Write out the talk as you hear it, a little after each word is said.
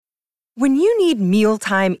When you need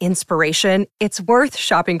mealtime inspiration, it's worth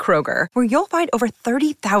shopping Kroger, where you'll find over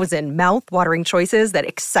 30,000 mouth-watering choices that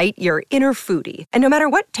excite your inner foodie. And no matter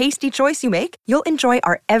what tasty choice you make, you'll enjoy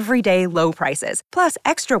our everyday low prices, plus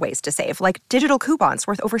extra ways to save, like digital coupons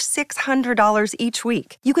worth over $600 each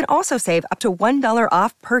week. You can also save up to $1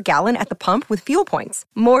 off per gallon at the pump with fuel points.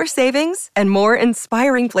 More savings and more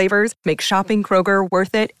inspiring flavors make shopping Kroger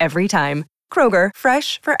worth it every time. Kroger,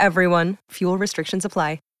 fresh for everyone. Fuel restrictions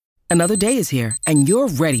apply. Another day is here, and you're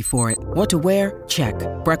ready for it. What to wear? Check.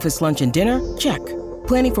 Breakfast, lunch, and dinner? Check.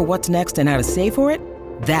 Planning for what's next and how to save for it?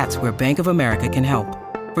 That's where Bank of America can help.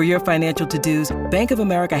 For your financial to-dos, Bank of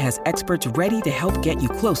America has experts ready to help get you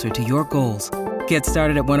closer to your goals. Get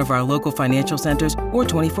started at one of our local financial centers or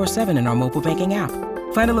 24/7 in our mobile banking app.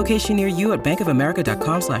 Find a location near you at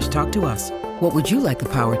bankofamerica.com/talktous. What would you like the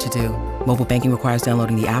power to do? Mobile banking requires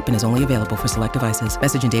downloading the app and is only available for select devices.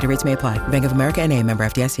 Message and data rates may apply. Bank of America N.A., member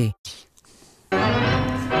FDIC.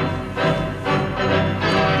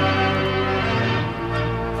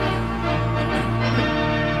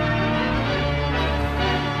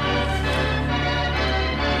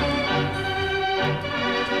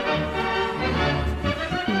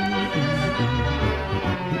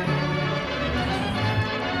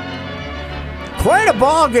 Quite a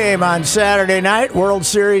ball game on Saturday night. World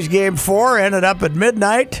Series Game 4 ended up at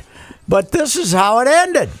midnight, but this is how it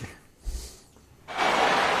ended.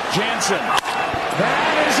 Jansen.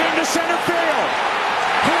 That is into center field.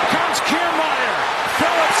 Here comes Kiermaier.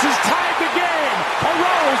 Phillips has tied the game.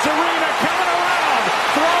 Arose Arena coming around.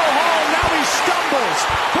 Throw home. Now he stumbles.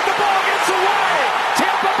 But the ball gets away.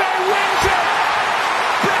 Tampa Bay wins it.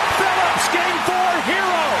 Brett Phillips, Game 4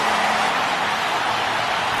 hero.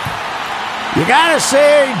 You got to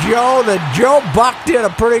say, Joe, that Joe Buck did a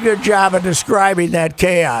pretty good job of describing that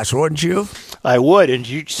chaos, wouldn't you? I would. And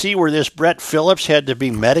did you see where this Brett Phillips had to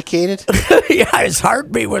be medicated? Yeah, his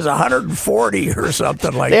heartbeat was 140 or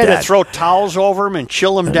something like that. They had to throw towels over him and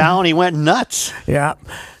chill him down. He went nuts. Yeah,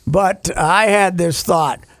 but I had this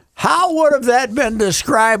thought. How would have that been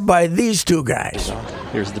described by these two guys?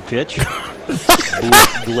 Here's the pitch.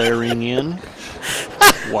 Glaring in.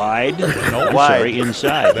 Wide. No, Wide. Sorry,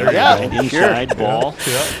 inside. There Yeah, you go. Inside ball.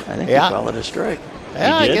 I think Yeah. he called it a strike.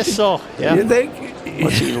 Yeah, I did? guess so. Yeah. You think?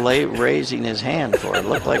 What's he raising his hand for? It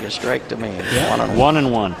looked like a strike to me. Yeah. 1-1.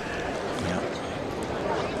 1-1.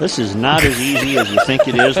 This is not as easy as you think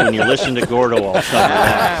it is when you listen to Gordo all summer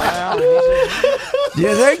long. Do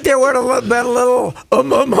you think there would have been a little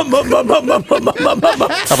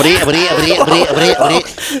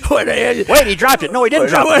Wait, he dropped it. No, he didn't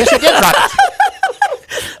drop it. Yes, he did drop it.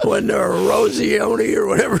 when Rosioni or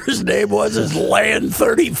whatever his name was is laying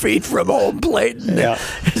 30 feet from home plate and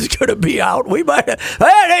is going to be out? We might have,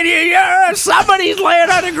 somebody's laying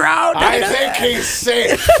on the ground. I think he's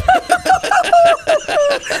safe.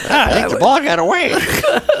 I think the ball got away.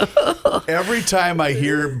 Every time I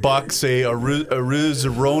hear Buck say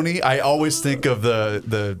Aruzaroni, I always think of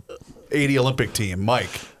the 80 Olympic team, Mike.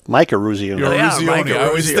 Mike Aruzzioni. Aruzzioni. I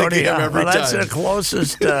always think of him every time. That's the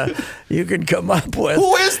closest you can come up with.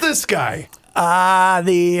 Who is this guy?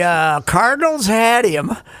 The Cardinals had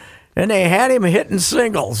him, and they had him hitting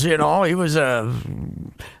singles. You know, he was a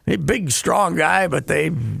big, strong guy, but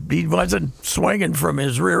he wasn't swinging from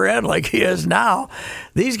his rear end like he is now.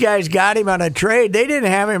 These guys got him on a trade. They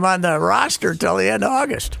didn't have him on the roster till the end of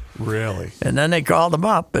August. Really? And then they called him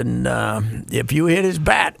up, and if you hit his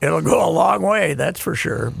bat, it'll go a long way, that's for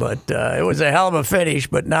sure. But it was a hell of a finish,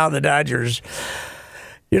 but now the Dodgers...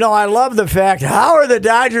 You know, I love the fact, how are the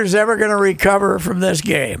Dodgers ever going to recover from this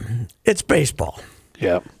game? It's baseball.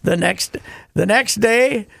 Yep. The next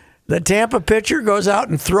day, the Tampa pitcher goes out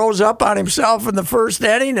and throws up on himself in the first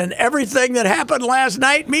inning, and everything that happened last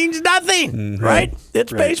night means nothing, right?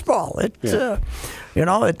 It's baseball. It's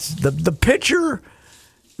it's the pitcher.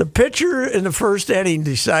 The pitcher in the first inning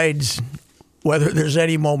decides whether there's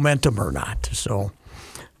any momentum or not. So,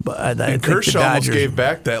 but and Kershaw almost gave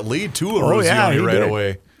back that lead to Aruzzioni right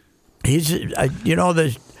away. He's,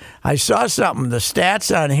 I saw something. The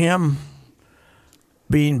stats on him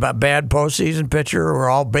being a bad postseason pitcher were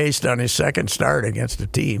all based on his second start against the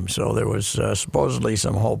team. So there was supposedly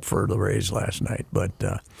some hope for the Rays last night. But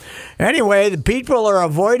anyway, the people are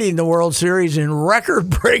avoiding the World Series in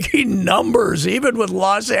record-breaking numbers, even with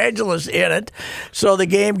Los Angeles in it. So the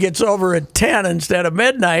game gets over at 10 instead of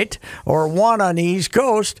midnight or 1 on the East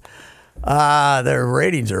Coast. Their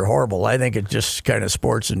ratings are horrible. I think it's just kind of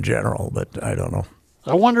sports in general, but I don't know.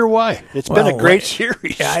 I wonder why. It's been a great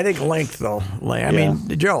series. Yeah, I think length, though. I mean,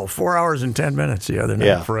 Joe, 4 hours and 10 minutes the other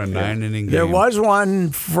night. For a 9-inning game. There was one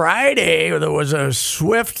Friday. There was a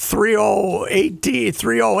swift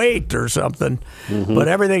 308 or something, but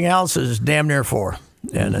everything else is damn near 4.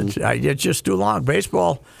 And it's just too long.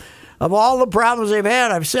 Baseball, of all the problems they've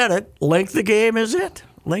had, I've said it, length of game is it.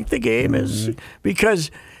 Length of game is because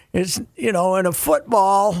it's, in a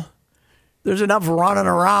football, there's enough running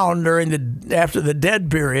around after the dead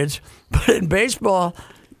periods, but in baseball,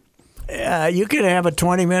 you can have a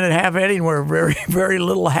 20-minute half inning where very, very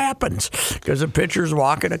little happens because the pitcher's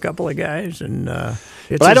walking a couple of guys, and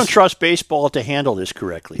but I don't trust baseball to handle this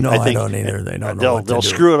correctly. No, I don't either. They don't know what to do. They'll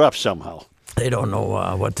screw it up somehow. They don't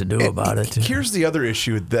know what to do about it. Here's the other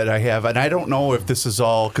issue that I have, and I don't know if this is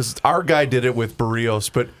all because our guy did it with Barrios,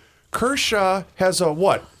 but Kershaw has a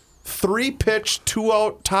 3-pitch,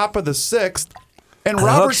 2-out top of the 6th, and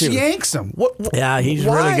Roberts yanks him. Yeah, he's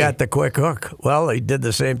why? really got the quick hook. Well, he did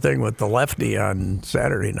the same thing with the lefty on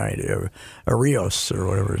Saturday night, Arias or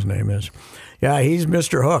whatever his name is. Yeah, he's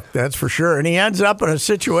Mr. Hook, that's for sure. And he ends up in a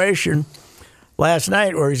situation last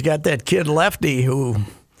night where he's got that kid lefty who,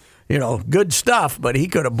 good stuff, but he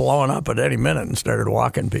could have blown up at any minute and started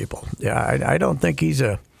walking people. Yeah, I don't think he's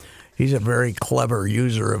a very clever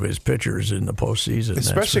user of his pitchers in the postseason.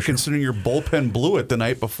 Especially considering your bullpen blew it the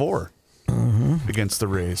night before against the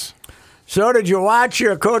Rays. So did you watch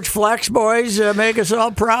Coach Flex boys make us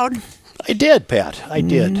all proud? I did, Pat. I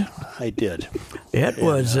did. It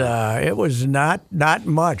was not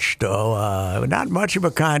much, though. Not much of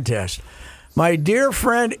a contest. My dear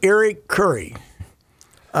friend Eric Curry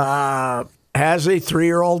has a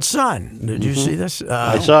 3-year-old son. Did you see this?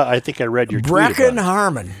 I think I read your tweet about Brecken it.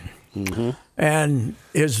 Harmon. And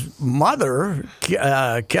his mother,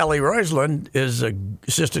 Kelly Roisland, is an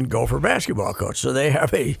assistant Gopher basketball coach. So they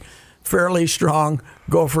have a fairly strong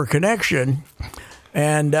Gopher connection.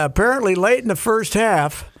 And apparently late in the first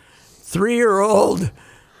half, 3-year-old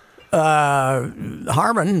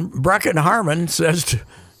Brecken Harmon says to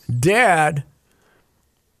Dad,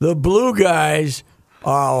 the blue guys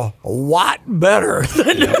are a lot better.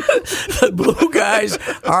 The blue guys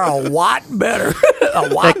are a lot better.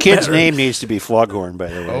 That kid's name needs to be Foghorn, by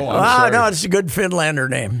the way. No, it's a good Finlander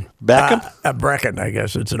name. Beckham? Brecken, I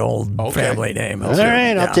guess. It's an old family name. All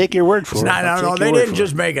right, I'll take your word for it. No, they didn't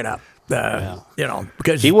just make it up.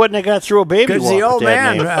 Because he wouldn't have got through a baby walk. Because the old with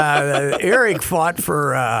that man, name. Eric, fought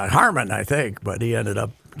for Harmon, I think, but he ended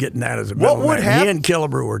up getting that as a middle name. He and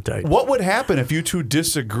Killebrew were tight. What would happen if you two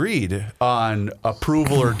disagreed on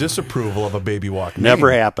approval or disapproval of a baby walk name?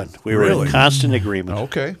 Never happened. We were in constant agreement.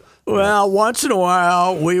 Okay. Well, once in a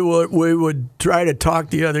while, we would try to talk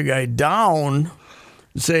the other guy down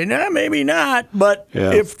and say, nah, maybe not. But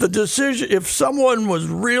if someone was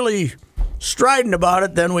really strident about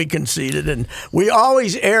it, then we conceded, and we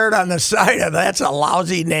always erred on the side of that's a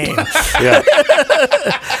lousy name. Yeah.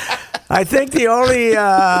 I think the only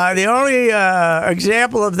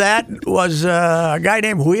example of that was a guy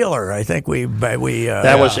named Wheeler. I think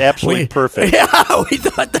that was absolutely perfect. Yeah, we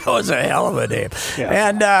thought that was a hell of a name. Yeah.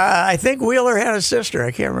 And I think Wheeler had a sister.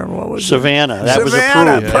 I can't remember what was Savannah. It. That was approved.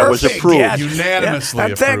 Perfect. That was approved. Yes.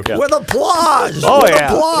 Unanimously approved. Yeah. With applause. Oh, with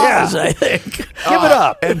yeah. applause, Yeah. I think. Give it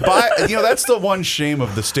up. And that's the one shame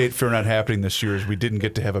of the State Fair not happening this year is we didn't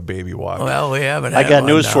get to have a baby walk. Well, we haven't. I got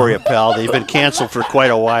news for you, pal. They've been canceled for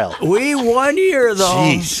quite a while. We one year, though.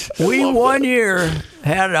 Jeez. We one year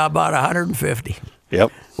had about 150.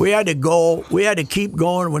 Yep. We had to keep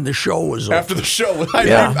going when the show was over. After the show.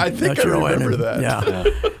 I think I remember that. Yeah.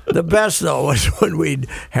 The best, though, was when we'd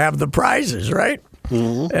have the prizes, right?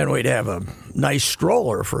 Mm-hmm. And we'd have a nice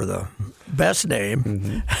stroller for the best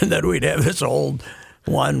name. And then we'd have this old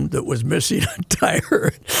one that was missing a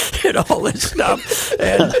tire and all this stuff.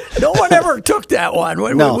 And no one ever took that one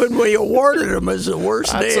when we awarded him as the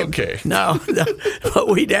worst That's name. Okay. No, but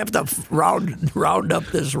we'd have to round up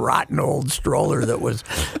this rotten old stroller that was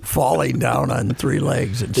falling down on 3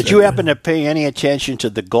 legs. Did you happen to pay any attention to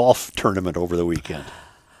the golf tournament over the weekend?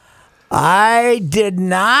 I did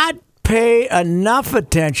not pay enough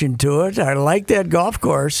attention to it. I like that golf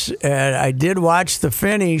course, and I did watch the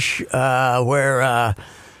finish where,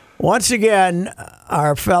 once again,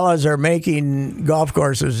 our fellas are making golf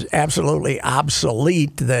courses absolutely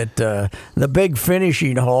obsolete. That the big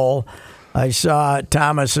finishing hole, I saw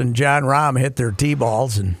Thomas and John Rahm hit their tee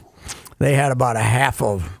balls, and they had about a half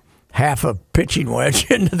a pitching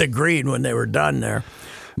wedge into the green when they were done there.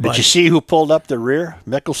 Did you see who pulled up the rear?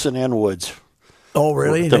 Mickelson and Woods. Oh,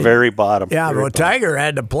 really? At the very bottom. Yeah, but Tiger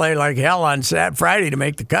had to play like hell on Friday to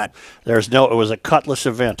make the cut. It was a cutless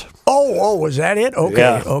event. Oh, was that it? Okay,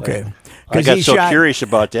 Yeah. okay. I got so curious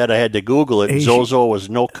about that, I had to Google it. Zozo was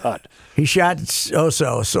no cut. He shot so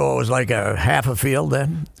it was like a half a field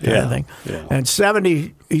then, kind of thing. Yeah. And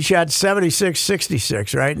he shot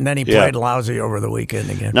 76-66, right? And then he played lousy over the weekend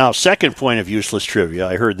again. Now, second point of useless trivia,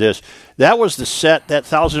 I heard this. That was the set, that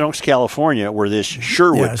Thousand Oaks, California, where this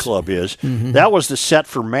Sherwood Club is. Mm-hmm. That was the set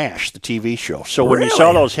for MASH, the TV show. So when you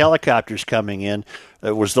saw those helicopters coming in,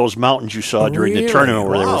 it was those mountains you saw during the tournament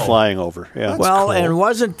where they were flying over. Yeah. Well, cool. And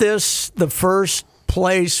wasn't this the first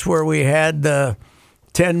place where we had the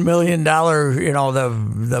 $10 million,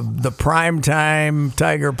 the prime time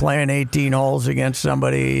Tiger playing 18 holes against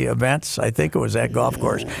somebody events? I think it was that golf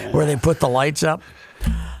course where they put the lights up.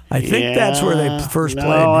 I think that's where they first played.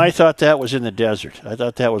 No, I thought that was in the desert. I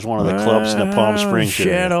thought that was one of the clubs in the Palm Springs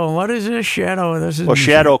Shadow. area. What is this? Shadow. This is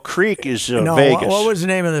Shadow Creek is Vegas. What was the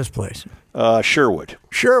name of this place? Sherwood.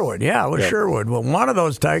 Sherwood, yeah, it was Sherwood. Well, one of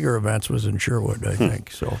those Tiger events was in Sherwood, I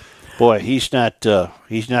think. So. Boy, he's not going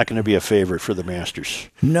to be a favorite for the Masters.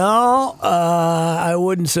 No, I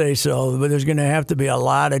wouldn't say so, but there's going to have to be a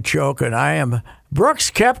lot of choking.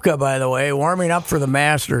 Brooks Koepka, by the way, warming up for the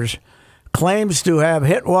Masters, claims to have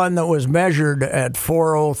hit one that was measured at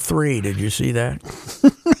 403. Did you see that?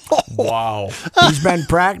 Wow. He's been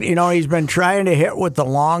he's been trying to hit with the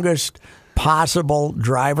longest possible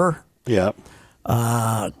driver. Yeah.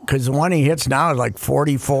 Because the one he hits now is like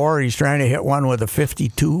 44. He's trying to hit one with a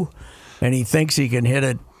 52. And he thinks he can hit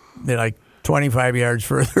it like 25 yards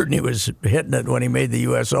further than he was hitting it when he made the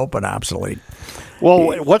U.S. Open obsolete.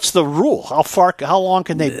 Well, what's the rule? How long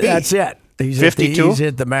can they be? That's it. He's 52? He's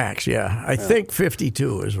hit the max, yeah. I think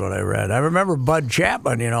 52 is what I read. I remember Bud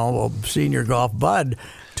Chapman, senior golf Bud,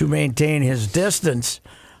 to maintain his distance.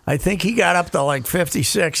 I think he got up to like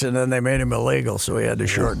 56, and then they made him illegal, so he had to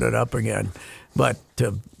shorten it up again. But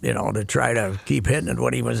to try to keep hitting it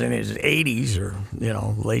when he was in his 80s or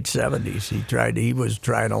late 70s, he was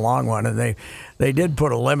trying a long one, and they did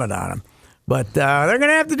put a limit on him. But they're going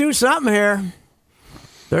to have to do something here.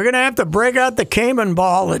 They're going to have to break out the Cayman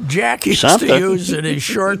ball that Jack used to use at his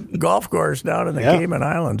short golf course down in the Cayman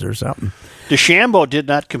Islands or something. DeChambeau did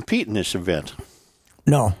not compete in this event.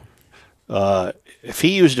 No. If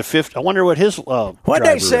he used a 50, I wonder what his what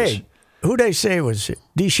they say? Is. Who they say was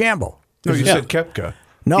DeChambeau? No, you said Koepka.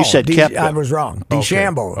 No, you said Koepka. I was wrong.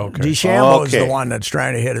 DeChambeau. Okay. DeChambeau is the one that's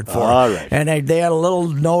trying to hit it for him. All right. And they had a little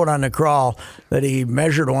note on the crawl that he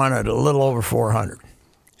measured one at a little over 400.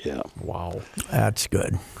 Yeah. Wow. That's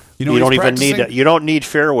good. You don't even you don't need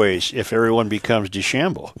fairways if everyone becomes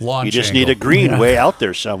DeChambeau. You just need a green way out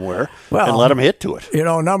there somewhere and let them hit to it.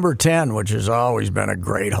 Number 10, which has always been a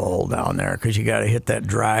great hole down there because you got to hit that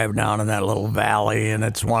drive down in that little valley, and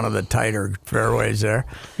it's one of the tighter fairways there.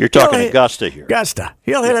 You're talking Augusta here. Augusta.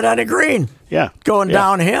 He'll hit it on the green. Yeah. Going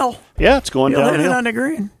downhill. Yeah, it's going downhill. He'll hit it on the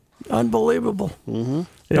green. Unbelievable. Mm-hmm.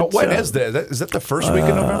 When is that? Is that the first week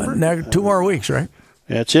in November? 2 more weeks, right?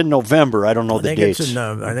 Yeah, it's in November. I don't know the dates.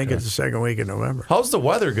 I think it's the second week in November. How's the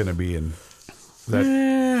weather going to be in that?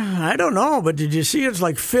 I don't know, but did you see it's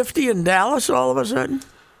like 50 in Dallas all of a sudden?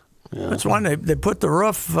 Yeah. That's when they put the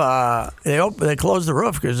roof. They closed the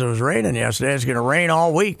roof because it was raining yesterday. It's going to rain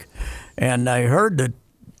all week, and I heard that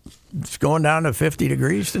it's going down to 50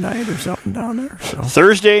 degrees tonight or something down there. So.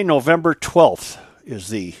 Thursday, November 12th is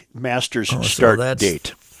the Masters start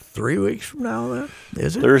date. 3 weeks from now, then?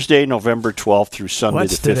 Is it? Thursday, November 12th through Sunday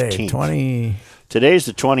the 15th. Today? Today's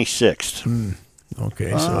the 26th.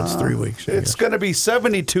 Okay, so it's 3 weeks. It's going to be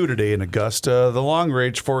 72 today in Augusta. The long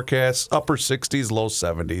range forecast, upper 60s, low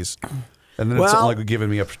 70s. And then it's only giving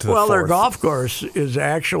me up to the 4th. Their golf course is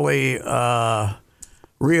actually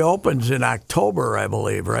reopens in October, I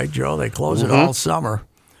believe, right, Joe? They close it all summer.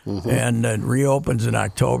 Mm-hmm. And it reopens in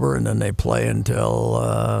October, and then they play until,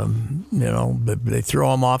 they throw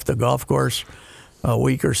them off the golf course a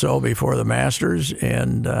week or so before the Masters,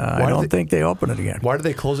 and I don't think they open it again. Why do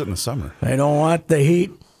they close it in the summer? They don't want the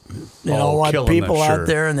heat. They don't want people out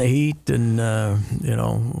there in the heat, and,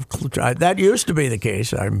 that used to be the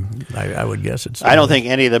case. I would guess it's. I don't think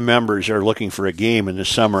any of the members are looking for a game in the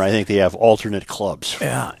summer. I think they have alternate clubs.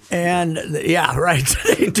 Yeah, right.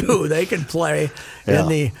 They do. They can play in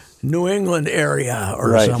the New England area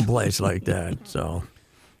or someplace like that. So,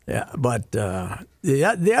 but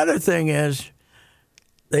the other thing is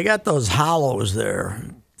they got those hollows there,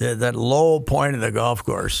 that low point of the golf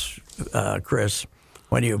course, Chris.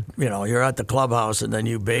 When you're at the clubhouse and then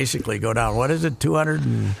you basically go down, what is it,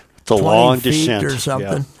 220 the long feet descent or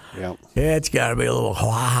something? Yeah. It's got to be a little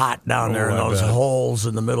hot down there in those holes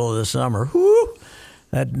in the middle of the summer. Whoo!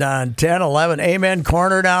 At 10, 11, Amen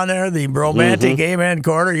Corner down there, the romantic Amen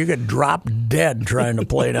Corner, you could drop dead trying to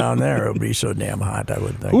play down there. It would be so damn hot, I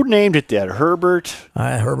would think. Who named it that? Herbert?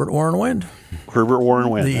 Herbert Warren Wind. Herbert Warren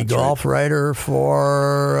Wind. The golf writer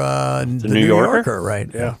for the New Yorker, right?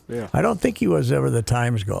 Yeah. I don't think he was ever the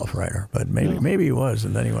Times golf writer, but maybe he was,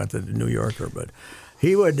 and then he went to the New Yorker. But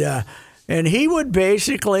he would, and he would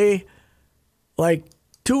basically, like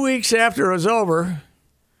 2 weeks after it was over,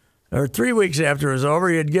 or 3 weeks after it was over,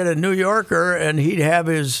 you'd get a New Yorker, and he'd have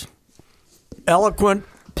his eloquent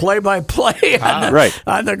play-by-play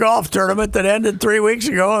on the golf tournament that ended 3 weeks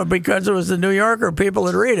ago, and because it was the New Yorker, people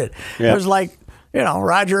would read it. Yep. It was like,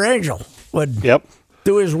 Roger Angel would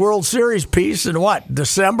do his World Series piece in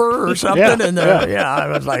December or something? I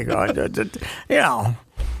was like,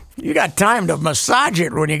 you got time to massage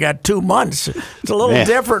it when you got 2 months. It's a little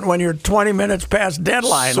different when you're 20 minutes past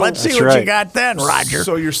deadline. Let's see what you got then, Roger.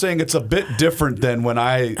 So you're saying it's a bit different than when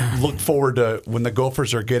I look forward to when the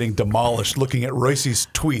Gophers are getting demolished, looking at Royce's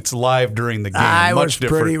tweets live during the game. I was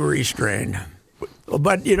pretty restrained.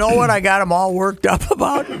 But you know what I got them all worked up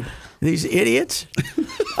about? These idiots.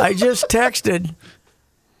 I just texted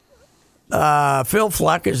Phil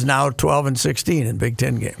Fleck is now 12-16 in Big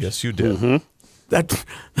Ten games. Yes, you did. Mm-hmm. That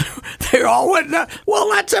they all went. Well,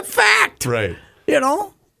 that's a fact, right?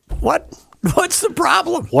 What's the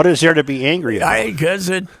problem? What is there to be angry about?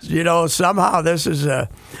 Because somehow this is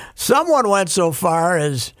someone went so far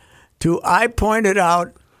as to I pointed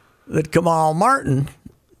out that Kamal Martin,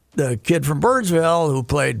 the kid from Birdsville who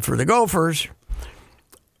played for the Gophers,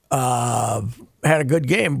 had a good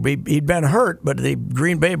game. He'd been hurt, but the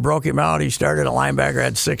Green Bay broke him out. He started a linebacker,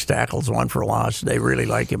 had 6 tackles, 1 for loss. They really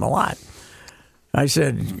like him a lot. I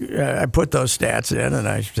said, I put those stats in, and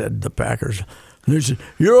I said, the Packers. And he said,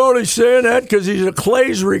 you're only saying that because he's a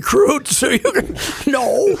Clay's recruit, so you can.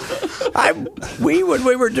 No. When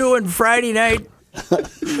we were doing Friday night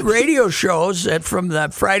radio shows from the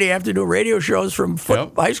Friday afternoon radio shows from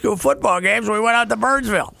high school football games, we went out to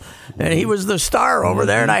Birdsville. And he was the star over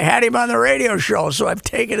there, and I had him on the radio show, so I've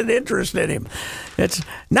taken an interest in him. It's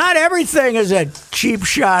not everything is a cheap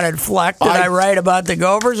shot at Fleck that I write about the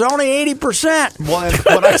Gophers. Only 80%. Well,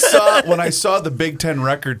 when I saw the Big Ten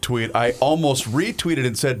record tweet, I almost retweeted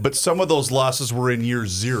and said, "But some of those losses were in year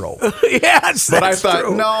 0." Yes, but I thought,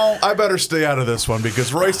 true. No, I better stay out of this one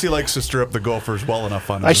because Royce likes to stir up the Gophers well enough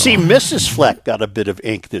on. I see Mrs. Fleck got a bit of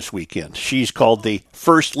ink this weekend. She's called the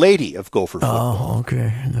First Lady of Gopher football. Oh,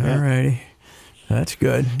 okay, all righty. That's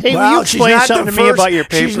good. Hey, will you explain something to me about your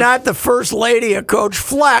paper? She's not the first lady of Coach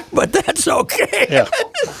Fleck, but that's okay. Yeah.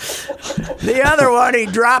 The other one, he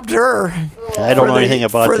dropped her. I don't know anything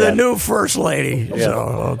about that. For the that. new first lady. Yeah. So,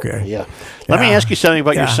 okay. Yeah. Let me ask you something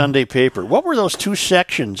about your Sunday paper. What were those 2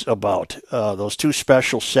 sections about? Those 2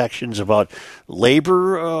 special sections about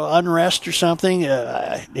labor unrest or something?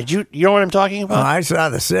 Did you know what I'm talking about? I saw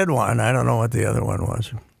the Sid one. I don't know what the other one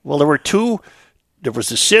was. Well, there were 2. There was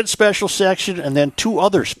the Sid special section and then 2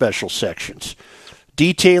 other special sections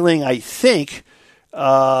detailing, I think,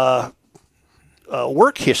 work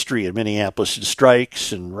history in Minneapolis and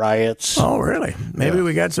strikes and riots. Oh, really? Maybe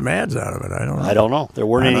we got some ads out of it. I don't know. I don't know. There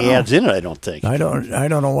weren't any ads in it, I don't think. I don't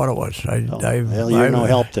know what it was. Well, you're no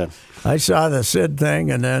help then. I saw the Sid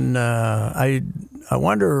thing, and then I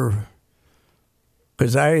wonder,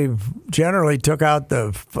 because I generally took out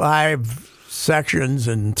the 5 sections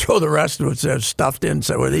and throw the rest of it stuffed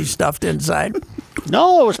inside. Were these stuffed inside?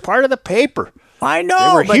 No, it was part of the paper. I know,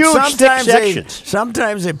 they were but huge,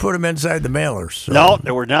 sometimes they put them inside the mailers. So. No,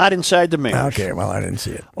 they were not inside the mailers. Okay, well, I didn't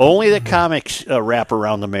see it. Only the comics wrap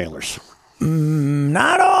around the mailers.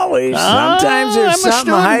 Not always. Sometimes there's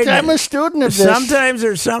something hiding. I'm a student of this. Sometimes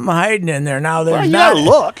there's something hiding in there. Now there's you not. Gotta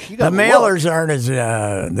look. The mailers aren't as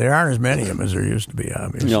there aren't as many of them as there used to be.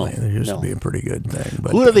 Obviously, there used to be a pretty good thing.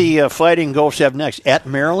 But, who do the Fighting Gophers have next? At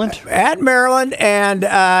Maryland. At Maryland, and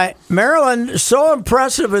Maryland so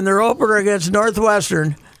impressive in their opener against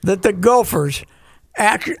Northwestern that the Gophers,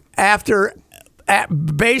 after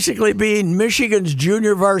basically being Michigan's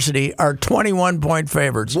junior varsity, are 21-point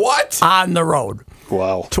favorites. What? On the road.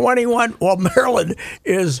 Wow. 21. Well, Maryland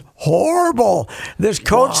is horrible. This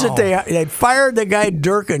coach that they fired the guy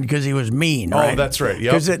Durkin because he was mean, right? Oh, that's right.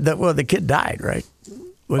 Yep. Because the kid died, right?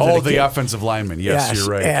 The offensive lineman. Yes, you're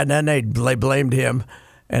right. And then they blamed him,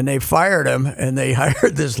 and they fired him, and they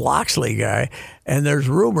hired this Loxley guy. And there's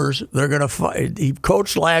rumors they're going to fight. He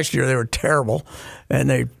coached last year. They were terrible,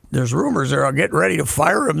 and there's rumors they're getting ready to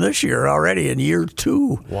fire him this year already in year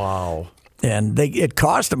 2. Wow. And it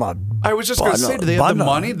cost them I was just going to say, do they have the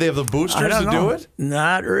money? Do they have the boosters to do it?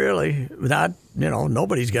 Not really.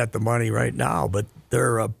 Nobody's got the money right now, but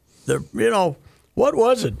they're what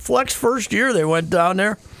was it? Fleck's first year they went down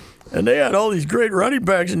there, and they had all these great running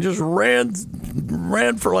backs and just ran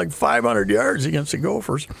for like 500 yards against the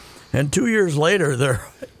Gophers. And 2 years later, they're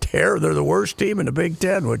the worst team in the Big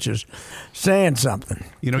Ten, which is saying something.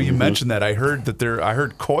 You know, you mentioned that. I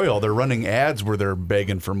heard Coyle. They're running ads where they're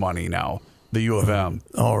begging for money now. The U of M.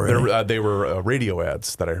 Oh, really? They were radio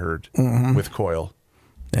ads that I heard with Coyle.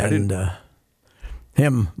 And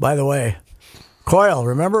him, by the way, Coyle.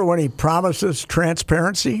 Remember when he promised us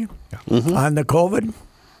transparency on the COVID?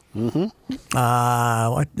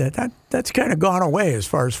 That's kind of gone away as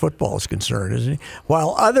far as football is concerned, isn't it?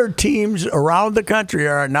 While other teams around the country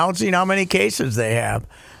are announcing how many cases they have,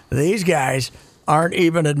 these guys aren't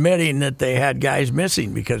even admitting that they had guys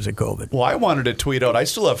missing because of COVID. Well, I wanted to tweet out, I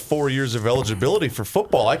still have 4 years of eligibility for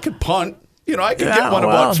football. I could punt. You know, I could get one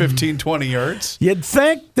about 15, 20 yards. You'd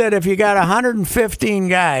think that if you got 115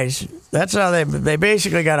 guys, that's how they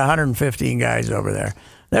basically got 115 guys over there.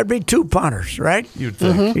 There'd be 2 punters, right? You'd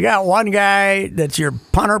think. You got one guy that's your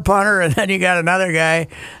punter, and then you got another guy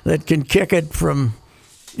that can kick it from,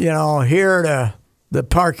 here to the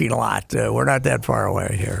parking lot. We're not that far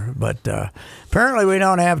away here, but apparently we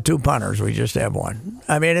don't have 2 punters. We just have one.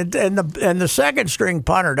 I mean, and the second string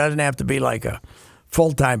punter doesn't have to be like a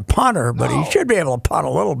full-time punter, but he should be able to punt a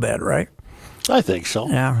little bit, right? I think so.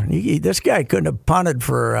 Yeah, this guy couldn't have punted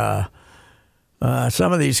for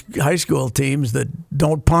some of these high school teams that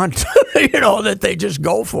don't punt, that they just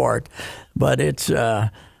go for it. But it's, you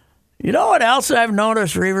know what else I've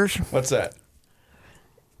noticed, Reavers? What's that?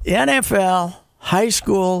 NFL, high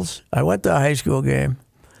schools, I went to a high school game.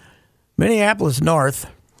 Minneapolis North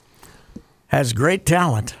has great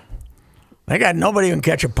talent. They got nobody who can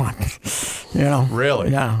catch a punt. Really?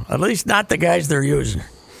 Yeah, at least not the guys they're using.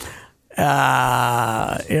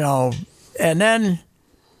 And then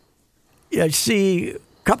I see a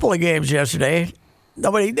couple of games yesterday.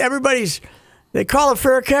 They call a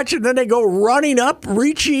fair catch, and then they go running up,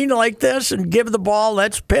 reaching like this, and give the ball.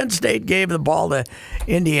 That's Penn State gave the ball to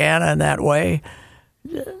Indiana in that way.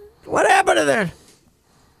 What happened to that?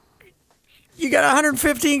 You got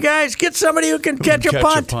 115 guys. Get somebody who can catch a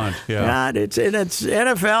punt. Yeah. God, it's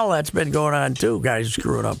NFL. That's been going on too. Guys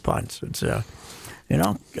screwing up punts. It's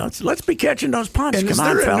let's be catching those punts. And Come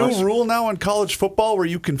on, is there fellas. a new rule now in college football where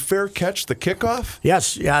you can fair catch the kickoff?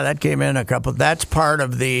 Yes, yeah, that came in a couple. That's part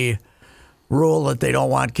of the rule that they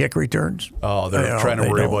don't want kick returns. Oh, they're trying to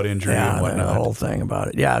worry about injury and whatnot. The whole thing about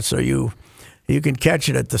it. Yeah, so you can catch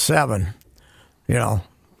it at the 7.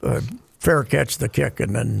 Fair catch the kick,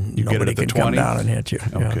 and then nobody can 20? Come down and hit you.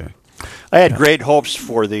 Okay. Yeah. I had great hopes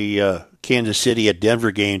for the Kansas City at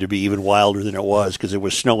Denver game to be even wilder than it was because it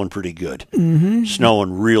was snowing pretty good. Mm-hmm.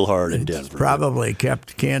 Snowing real hard in Denver. Probably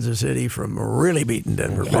kept Kansas City from really beating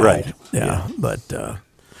Denver. Right. Yeah. But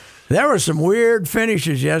there were some weird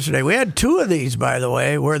finishes yesterday. We had 2 of these, by the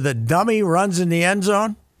way, where the dummy runs in the end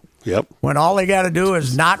zone. Yep. When all they got to do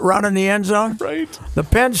is not run in the end zone. Right. The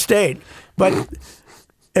Penn State. But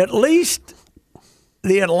at least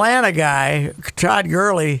the Atlanta guy, Todd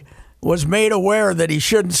Gurley, was made aware that he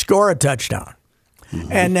shouldn't score a touchdown.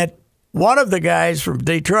 Mm-hmm. And that one of the guys from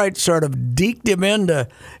Detroit sort of deked him into,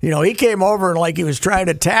 he came over and like he was trying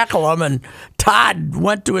to tackle him, and Todd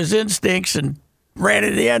went to his instincts and ran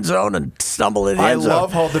into the end zone and stumbled in the end zone. I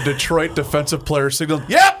love how the Detroit defensive player signaled,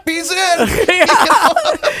 "Yep, he's in."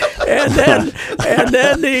 and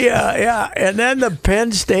then the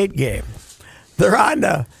Penn State game. They're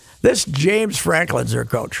on this James Franklin's their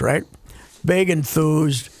coach, right? Big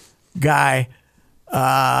enthused guy,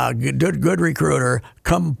 good recruiter,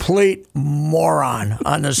 complete moron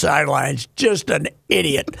on the sidelines, just an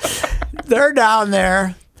idiot. They're down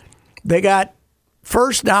there. They got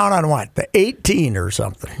first down on what? The 18 or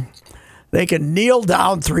something. They can kneel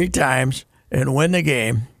down 3 times and win the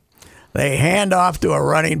game. They hand off to a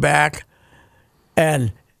running back,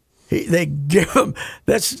 and they give him.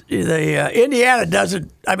 That's Indiana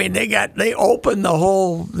doesn't. I mean, they open the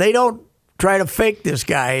whole. They don't try to fake this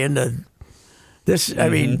guy into this. Mm-hmm. I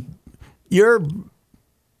mean, your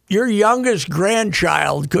youngest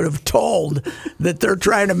grandchild could have told that they're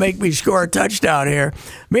trying to make me score a touchdown here.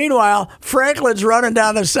 Meanwhile, Franklin's running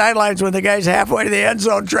down the sidelines when the guy's halfway to the end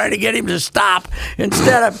zone trying to get him to stop.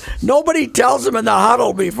 Instead of nobody tells him in the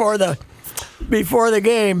huddle before the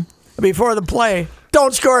play,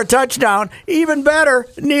 don't score a touchdown. Even better,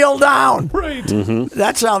 kneel down. Right. Mm-hmm.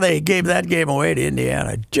 That's how they gave that game away to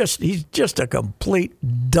Indiana. He's just a complete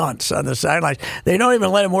dunce on the sidelines. They don't even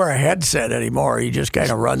let him wear a headset anymore. He just kind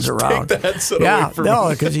of runs around. Take the headset away from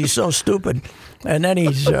him. because he's so stupid. And then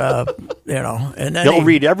he's, and then don't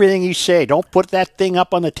read everything you say. Don't put that thing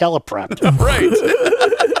up on the teleprompter. Right.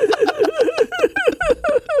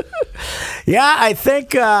 Yeah, I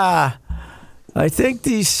think the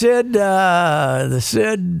Sid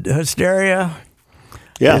hysteria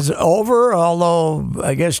is over. Although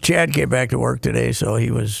I guess Chad came back to work today, so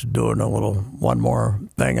he was doing one more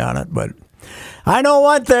thing on it. But I know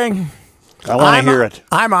one thing. I want to hear it.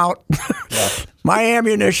 I'm out. My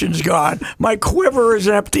ammunition's gone. My quiver is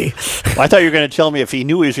empty. Well, I thought you were going to tell me if he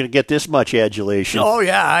knew he was going to get this much adulation. Oh,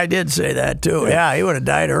 yeah, I did say that, too. Yeah, he would have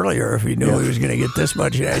died earlier if he knew he was going to get this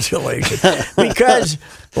much adulation. Because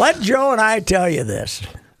let Joe and I tell you this.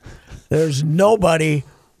 There's nobody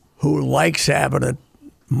who likes having it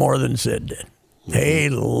more than Sid did. He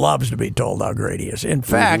loves to be told how great he is. In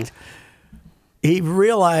fact, he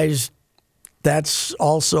realized that's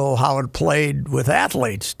also how it played with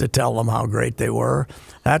athletes to tell them how great they were.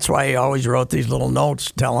 That's why he always wrote these little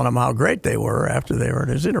notes telling them how great they were after they were in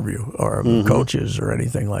his interview, or coaches or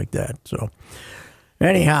anything like that. So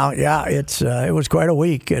anyhow, yeah, it was quite a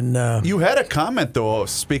week. And you had a comment though.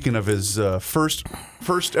 Speaking of his first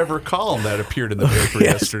ever column that appeared in the paper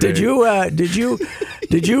yesterday. Did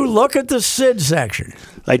you look at the Sid section?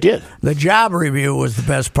 I did. The job review was the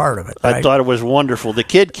best part of it. I thought it was wonderful. The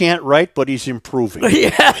kid can't write, but he's improving.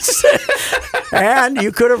 Yes. And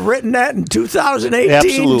you could have written that in 2018,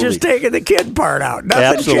 Absolutely. just taking the kid part out.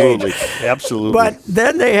 Nothing changed. Absolutely. But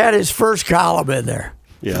then they had his first column in there.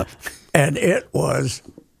 Yeah. And it was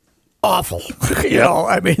awful. You know,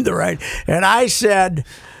 I mean, and I said,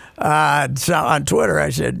 on Twitter,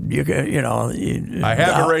 I said, I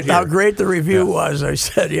have it right here. How great the review was. I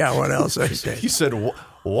said, what else I said? You said,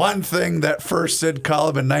 one thing that first Sid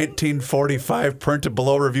column in 1945 printed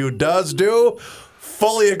below review does do,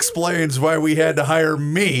 fully explains why we had to hire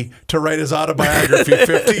me to write his autobiography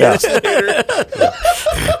 50 years later.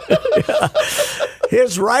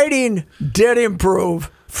 His writing did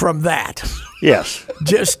improve from that. Yes.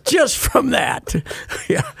 Just from that.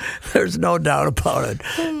 Yeah, there's no doubt about it.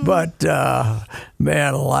 But,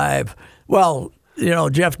 man alive. Well,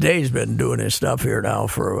 Jeff Day's been doing his stuff here now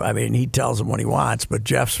he tells them what he wants, but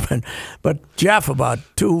Jeff about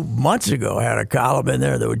 2 months ago had a column in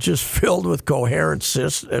there that was just filled with coherent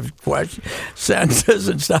sentences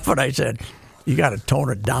and stuff, and I said, you got to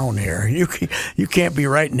tone it down here. You can't be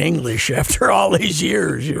writing English after all these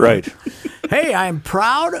years. Right. Hey, I'm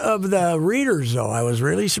proud of the readers, though. I was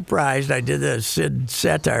really surprised. I did the Sid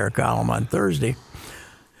satire column on Thursday,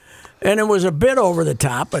 and it was a bit over the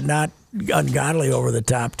top, but not ungodly over the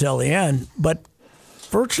top till the end. But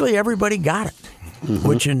virtually everybody got it,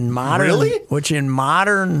 which in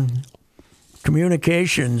modern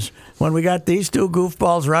communications, when we got these two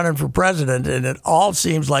goofballs running for president, and it all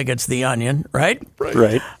seems like it's The Onion, right?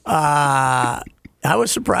 Right. I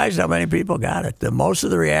was surprised how many people got it. Most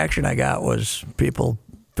of the reaction I got was people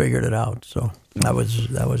figured it out. So I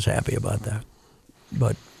was happy about that.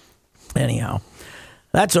 But anyhow,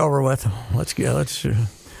 that's over with. Let's get on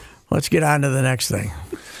to the next thing.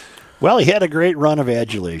 Well, he had a great run of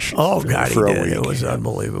adulation. Oh God, he did. Week. It was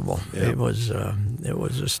unbelievable. Yep. It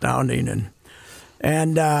was astounding,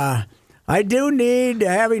 and I do need,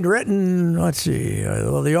 having written. Let's see.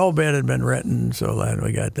 The obit had been written, so then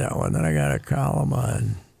we got that one. Then I got a column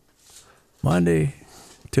on Monday,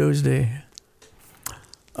 Tuesday,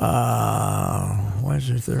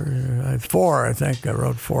 Wednesday, Thursday, 4. I think I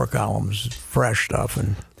wrote 4 columns, fresh stuff,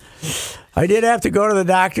 and I did have to go to the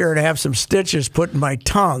doctor and have some stitches put in my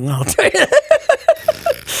tongue. I'll tell you.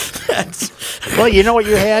 Well, you know what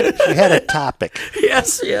you had? You had a topic.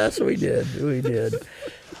 Yes, we did.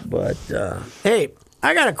 But, hey,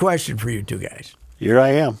 I got a question for you two guys. Here I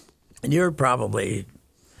am. And you're probably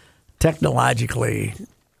technologically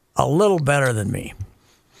a little better than me.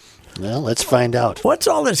 Well, let's find out. What's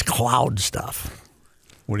all this cloud stuff?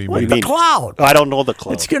 What do you What's mean? the cloud? I don't know the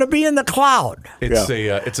cloud. It's going to be in the cloud.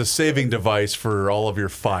 It's a saving device for all of your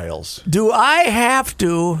files. Do I have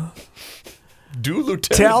to...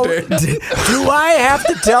 Lieutenant Dan. Do I have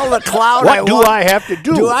to tell the cloud what do I have to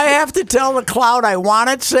do? Do I have to tell the cloud I want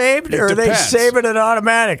it saved, or are they saving it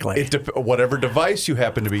automatically? Whatever device you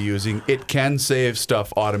happen to be using, it can save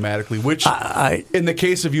stuff automatically, which in the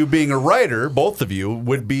case of you being a writer, both of you,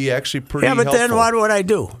 would be actually pretty helpful. Yeah, but then what would I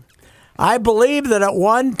do? I believe that at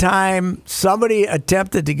one time somebody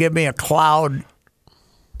attempted to give me a cloud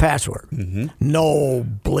password. Mm-hmm. No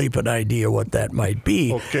bleeping idea what that might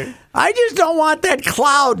be. Okay. I just don't want that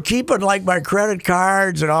cloud keeping like my credit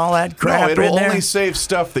cards and all that crap in there. No, it'll only save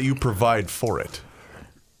stuff that you provide for it.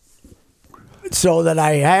 So that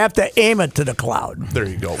I have to aim it to the cloud. There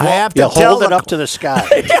you go. I have to hold it up to the sky.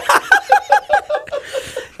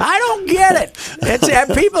 I don't get it.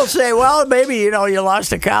 People say, well, maybe you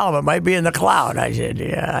lost a column. It might be in the cloud. I said,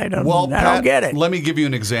 yeah, I don't get it. Let me give you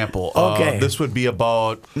an example. Okay. This would be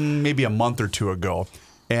about maybe a month or two ago.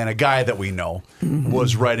 And a guy that we know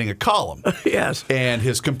was writing a column. Yes. And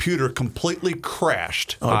his computer completely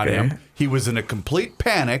crashed on him. He was in a complete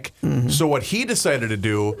panic. So what he decided to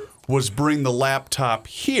do was bring the laptop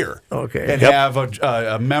here. Okay. And have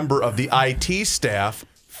a member of the IT staff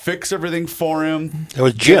fix everything for him. It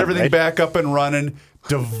was Jim, get everything right? back up and running.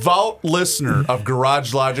 Devout listener of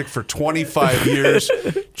Garage Logic for 25 years.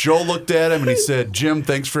 Joe looked at him and he said, Jim,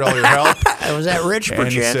 thanks for all your help. Was that Rich?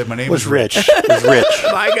 And he said, my name was is Rich. It was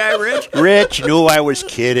Rich. My guy, Rich? Rich knew I was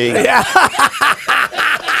kidding.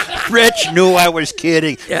 Rich knew I was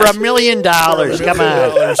kidding. Yes. For $1 million. Come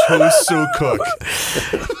on. Who's Sue Cook?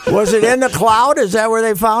 Was it in the cloud? Is that where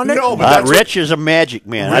they found it? No, but that's Rich is a magic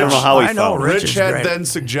man. I don't know how he I know, found it. Rich Rich is had great. then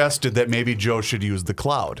suggested that maybe Joe should use the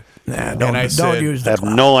cloud. Nah, And I said, don't use I the have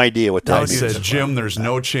cloud. no idea what I that is. said, Jim, there's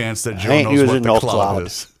no chance that Joe I ain't knows what using the no cloud cloud.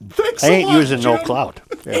 is. Thanks I ain't a lot, using no Jim. cloud.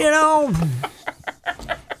 Yeah. You know,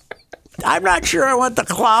 I'm not sure I want the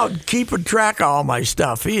cloud keeping track of all my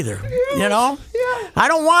stuff either. You know? I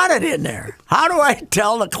don't want it in there. How do I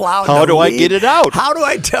tell the cloud How to do I leave- get it out? How do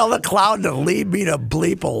I tell the cloud to leave me to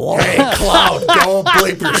bleep alone? Hey, Cloud, don't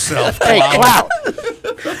bleep yourself, Cloud. Hey, cloud.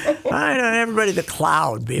 I don't everybody the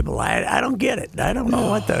cloud people. I don't get it. I don't know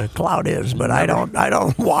what the cloud is, but I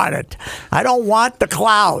don't want it. I don't want the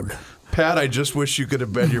cloud. Pat, I just wish you could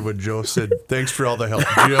have been here when Joe said, thanks for all the help,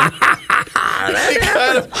 Jim. He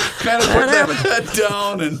kind of put that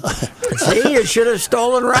down. And See, you should have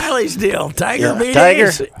stolen Riley's deal. Tiger meet Tiger.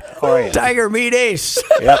 Ace. Oh, yeah. Tiger meet Ace.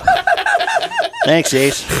 Yep. Thanks,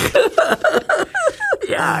 Ace.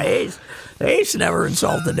 Yeah, Ace. Ace never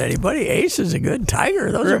insulted anybody. Ace is a good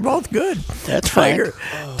Tiger. Those are both good. That's fine.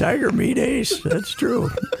 Tiger meet Ace. That's true.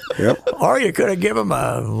 Yep. Or you could have given him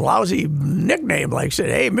a lousy nickname, like said,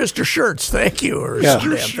 "Hey, Mr. Shirts, thank you," or Yeah.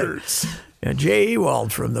 Mr. Shirts. And Jay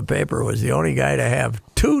Ewald from the paper was the only guy to have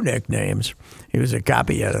two nicknames. He was a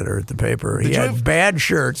copy editor at the paper. He had bad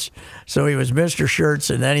shirts, so he was Mr. Shirts,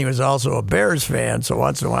 and then he was also a Bears fan, so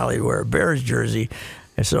once in a while he'd wear a Bears jersey.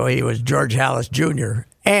 And so he was George Halas Jr.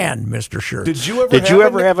 and Mr. Shirts. did you Did you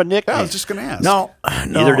ever have a nickname? I was just going to ask. No,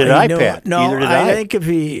 Neither did he I, knew- Pat. No, Neither did I I. think if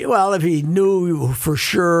he knew for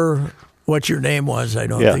sure what your name was, I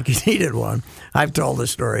don't think he needed one. I've told the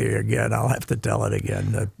story again. I'll have to tell it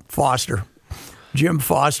again. Foster. Jim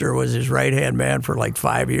Foster was his right-hand man for like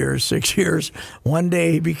 5 years, 6 years. One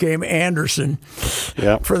day he became Anderson.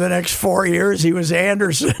 Yep. For the next 4 years, he was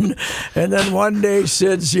Anderson. And then one day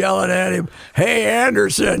Sid's yelling at him, "Hey,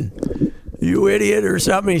 Anderson, you idiot," or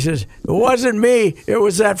something. He says, "It wasn't me. It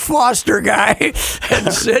was that Foster guy."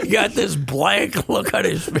 And Sid got this blank look on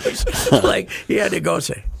his face. Like he had to go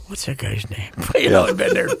say, "What's that guy's name?" He'd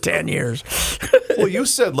been there 10 years. Well, you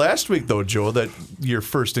said last week, though, Joe, that your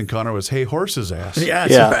first encounter was, "Hey, horse's ass." Yeah,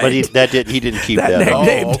 that's Yeah, right. but he didn't keep that that up.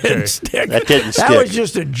 nickname Oh, okay. didn't stick. That didn't That stick. was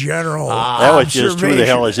just a general. That was just, who the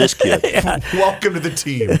hell is this kid? Welcome to the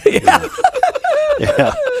team.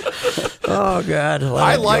 Yeah. Oh God!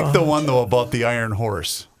 I like the one, though, about the Iron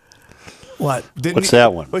Horse. What? Didn't What's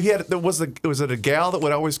that one? Well, was it a gal that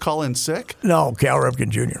would always call in sick? No, Cal Ripken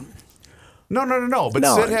Jr. No. But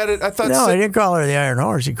No, Sid had it. I thought. No, Sid, he didn't call her the Iron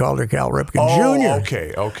Horse. He called her Cal Ripken oh,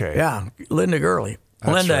 Jr. Okay. Yeah, Linda Gurley.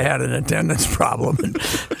 Linda right. had an attendance problem, and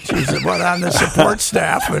she's one on the support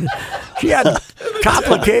staff, and she had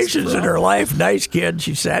complications in her life. Nice kid.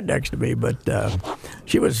 She sat next to me, but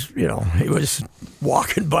she was, he was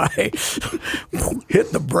walking by,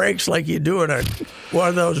 hit the brakes like you do in one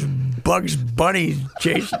of those Bugs Bunny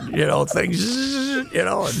chase, things,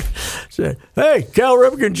 and said, "Hey, Cal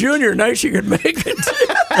Ripken Jr., nice you could make it."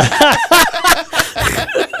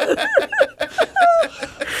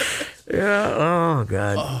 Yeah. Oh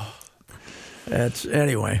God. That's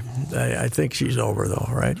anyway. I think she's over though,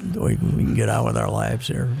 right? We can get on with our lives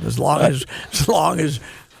here as long as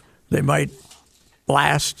they might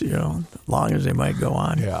last. As long as they might go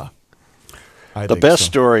on. Yeah. The best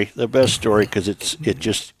story, because it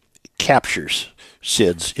just captures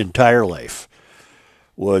Sid's entire life,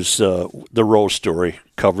 was the Rose story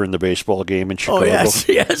covering the baseball game in Chicago. Oh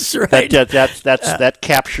yes, right. That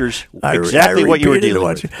captures exactly what you were dealing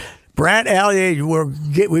with. Brant Allier,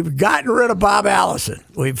 we've gotten rid of Bob Allison.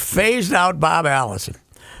 We've phased out Bob Allison,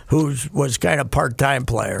 who was kind of part-time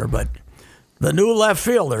player, but the new left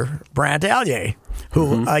fielder, Brant Allier,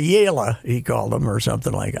 who Ayala, he called him, or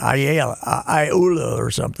something like Ayala or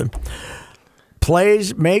something,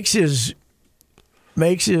 makes his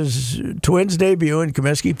Twins debut in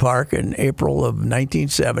Comiskey Park in April of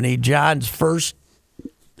 1970. John's first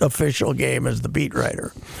official game as the beat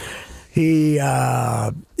writer. He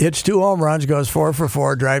hits 2 home runs, goes 4 for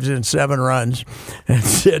 4, drives in 7 runs, and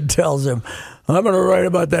Sid tells him, I'm going to write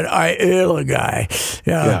about that Ayala guy.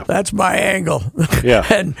 Yeah, that's my angle. Yeah.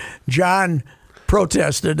 And John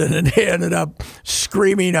protested, and then they ended up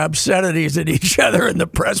screaming obscenities at each other in the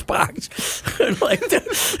press box.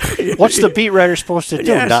 What's the beat writer supposed to do?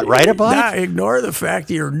 Yes, Not write about it? Ignore the fact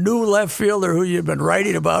that your new left fielder, who you've been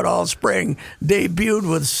writing about all spring, debuted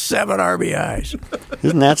with 7 RBIs.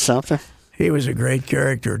 Isn't that something? He was a great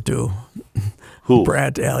character, too. Who?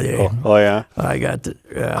 Brant Allier. Oh yeah. I got to.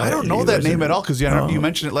 I don't know that name at all because you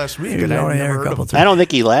mentioned it last week. He was And only I there never a heard couple of times. I don't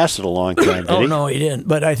think he lasted a long time, did he? No, he didn't.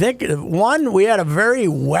 But I think, we had a very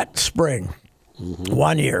wet spring.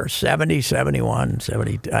 1 year, 70, 71,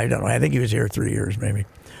 70. I don't know. I think he was here 3 years maybe.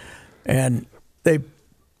 And they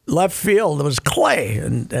left field, it was clay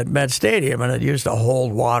at Met Stadium, and it used to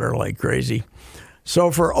hold water like crazy. So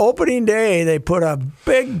for opening day, they put a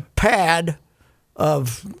big pad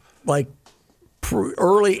of like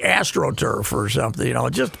early AstroTurf or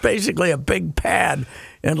something, just basically a big pad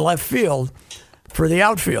in left field for the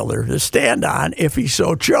outfielder to stand on if he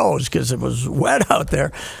so chose, because it was wet out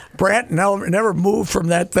there. Brant never moved from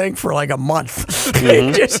that thing for like a month.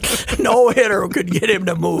 Just no hitter could get him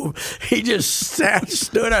to move. He just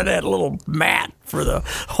stood on that little mat for the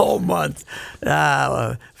whole month.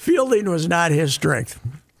 Fielding was not his strength.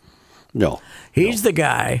 No. He's the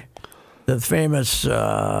guy, the famous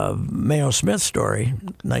Mayo Smith story,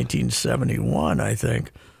 1971, I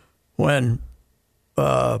think, when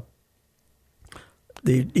Mayo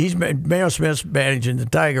Smith's managing the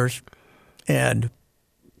Tigers, and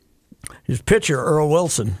his pitcher, Earl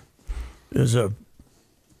Wilson, is a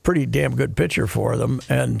pretty damn good pitcher for them.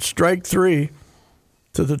 And strike 3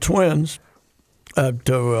 to the Twins,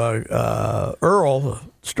 Earl,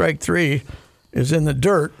 strike 3 is in the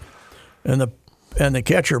dirt, and the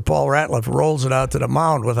catcher, Paul Ratliff, rolls it out to the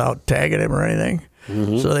mound without tagging him or anything.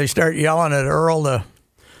 So they start yelling at Earl to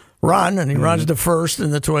run, and he runs to first,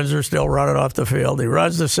 and the Twins are still running off the field. He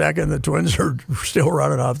runs to second, the Twins are still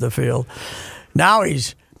running off the field. Now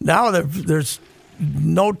there's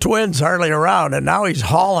no Twins hardly around, and now he's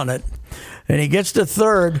hauling it, and he gets to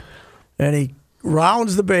third, and he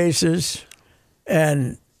rounds the bases,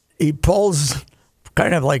 and he pulls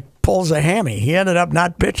a hammy. He ended up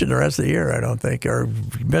not pitching the rest of the year, I don't think, or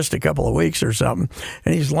missed a couple of weeks or something,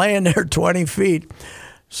 and he's laying there 20 feet.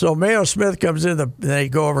 So Mayo Smith comes in, they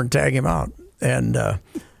go over and tag him out. And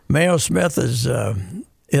Mayo Smith is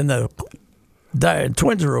in the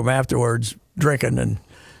Twins room afterwards drinking,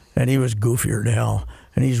 and he was goofier than hell.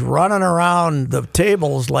 And he's running around the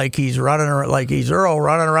tables like he's Earl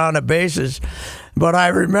running around the bases. But I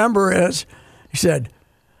remember he said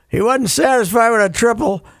he wasn't satisfied with a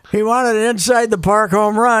triple. He wanted an inside the park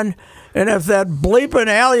home run. And if that bleeping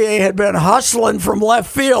Allier had been hustling from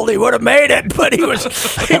left field, he would have made it. But he was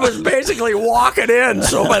basically walking in.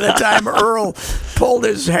 So by the time Earl pulled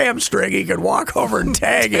his hamstring, he could walk over and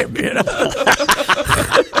tag him. Instead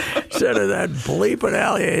of that bleeping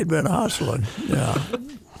Allier had been hustling. Yeah.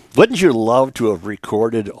 Wouldn't you love to have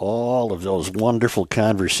recorded all of those wonderful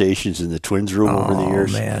conversations in the Twins room over the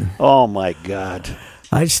years? Oh, man. Oh, my God.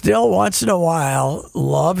 I still, once in a while,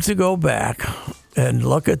 love to go back and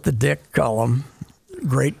look at the Dick Cullum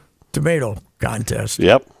Great Tomato Contest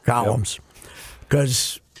columns.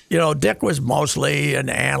 Because, Dick was mostly an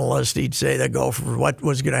analyst. He'd say they go for what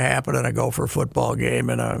was going to happen in a Gopher football game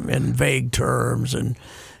in vague terms. And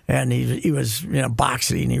he was,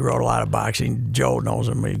 boxing. He wrote a lot of boxing. Joe knows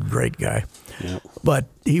him. He's a great guy. Yep. But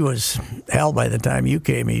he was, by the time you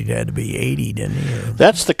came, he had to be 80, didn't he?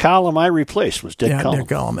 That's the column I replaced, was Dick Cullum. Dick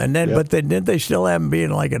Cullum. And then, but didn't they still have him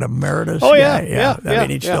being like an emeritus guy? Yeah. I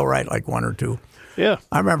mean, he'd still write like 1 or 2. Yeah.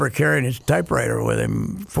 I remember carrying his typewriter with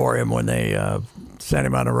him when they sent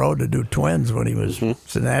him on the road to do Twins when he was,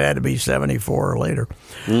 so that had to be 74 or later.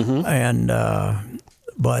 And,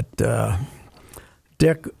 but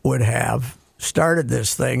Dick would have started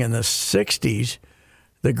this thing in the 60s,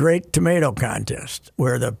 the Great Tomato Contest,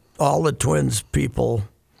 where all the Twins people,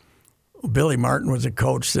 Billy Martin was a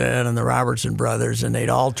coach then, and the Robertson brothers, and they'd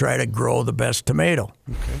all try to grow the best tomato.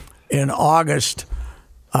 Okay. In August,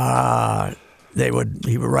 he would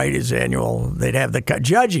write his annual. They'd have the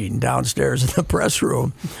judging downstairs in the press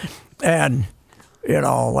room, and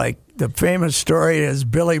like the famous story is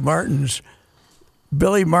Billy Martin's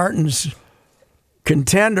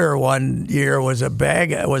contender one year was a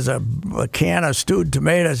can of stewed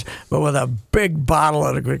tomatoes, but with a big bottle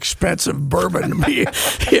of expensive bourbon, behind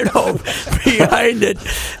it,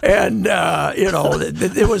 and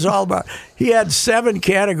it was all about. He had 7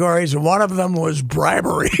 categories, and one of them was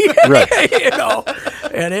bribery. Right.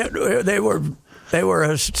 And they were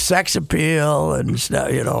a sex appeal and stuff,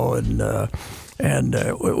 and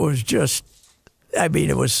it was just. I mean,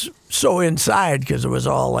 it was so inside because it was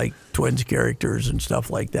all like Twins characters and stuff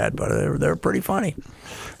like that, but they're pretty funny.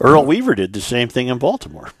 Earl Weaver did the same thing in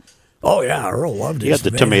Baltimore. Oh yeah, Earl loved it. He had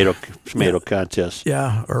the tomato contest.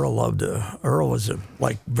 Yeah, Earl loved it. Earl was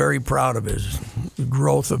very proud of his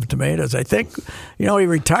growth of tomatoes. I think, he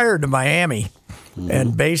retired to Miami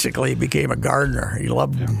and basically became a gardener. He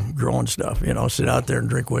loved growing stuff. Sit out there and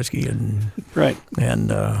drink whiskey and right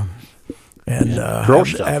and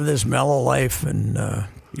have this mellow life and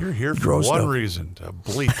you're here for one stuff. Reason to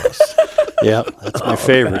bleep us. Yeah, that's my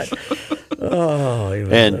favorite.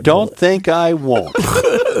 And don't think I won't.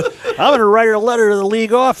 I'm going to write a letter to the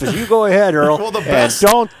league office. You go ahead, Earl. Well, the best,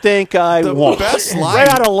 and don't think I won't. Best line, right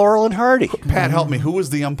out of Laurel and Hardy. Pat, help me. Who was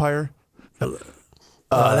the umpire?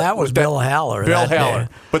 That was Bill Haller. Bill Haller.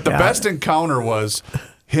 But the best encounter was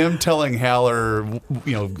him telling Haller,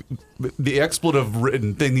 the expletive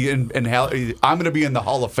written thing, and Haller, I'm going to be in the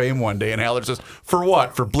Hall of Fame one day. And Haller says, for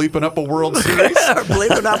what? For bleeping up a World Series?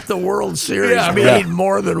 Bleeping up the World Series, meaning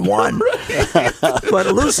more than one. But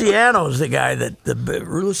Luciano's the guy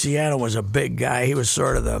Luciano was a big guy. He was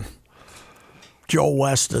sort of the Joe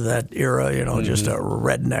West of that era, just a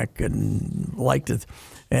redneck and liked it.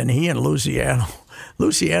 And he and Luciano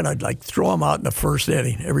would like throw him out in the first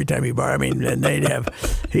inning every time he barred. And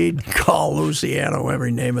he'd call Luciano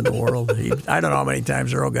every name in the world. I don't know how many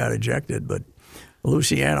times Earl got ejected, but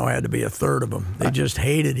Luciano had to be a third of them. They just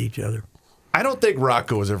hated each other. I don't think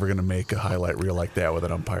Rocco was ever going to make a highlight reel like that with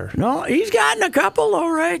an umpire. No, he's gotten a couple,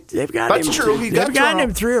 all right. They've got him. That's true. They've gotten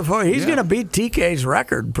him 3 or 4. He's going to beat TK's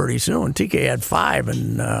record pretty soon. TK had 5,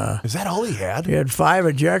 and is that all he had? He had 5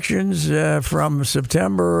 ejections from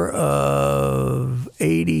September of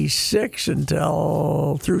 '86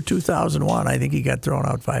 until through 2001. I think he got thrown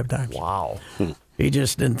out 5 times. Wow. He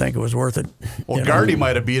just didn't think it was worth it. Well, Gardy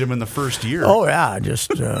might have beat him in the first year. Oh yeah,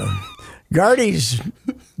 just. Gardy's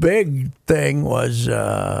big thing was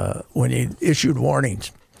when he issued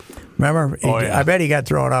warnings. Remember? I bet he got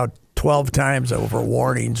thrown out 12 times over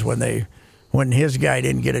warnings when his guy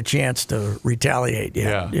didn't get a chance to retaliate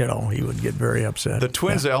yet. Yeah. He would get very upset. The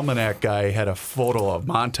Twins Almanac guy had a photo of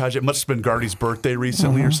montage. It must have been Gardy's birthday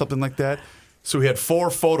recently or something like that. So he had 4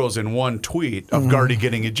 photos in one tweet of Gardy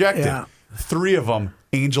getting ejected. Yeah. 3 of them,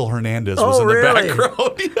 Angel Hernandez was in the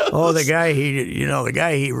background. Yes. Oh, the guy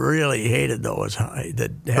he really hated though was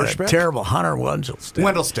that had a terrible Hunter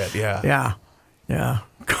Wendelstedt. Yeah.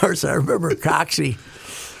 Of course, I remember Coxie,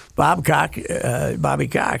 Bobby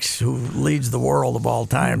Cox, who leads the world of all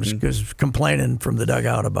times, because complaining from the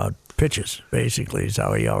dugout about pitches basically is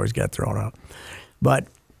how he always got thrown out. But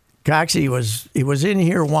Coxie was in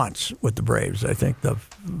here once with the Braves. I think the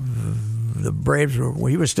Braves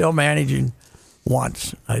he was still managing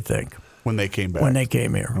once, I think. When they came back. When they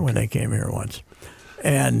came here once.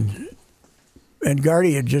 And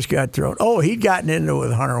Gardy had just got thrown. Oh, he'd gotten into it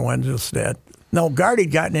with Hunter Wendelstedt. No, Gardy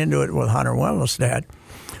had gotten into it with Hunter Wendelstedt.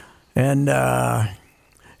 And,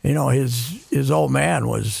 his old man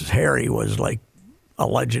Harry was like a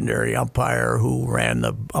legendary umpire who ran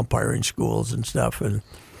the umpiring schools and stuff. And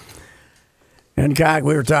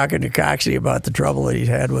we were talking to Coxie about the trouble that he's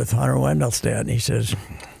had with Hunter Wendelstedt, and he says,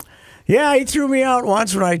 yeah, he threw me out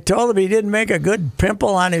once when I told him he didn't make a good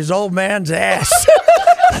pimple on his old man's ass.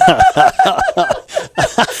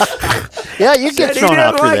 Yeah, you get thrown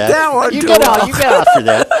out for that. You get out for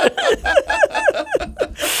that.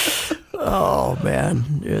 Oh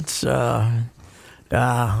man, it's it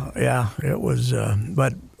was.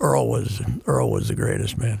 But Earl was the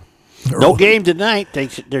greatest man. No game tonight.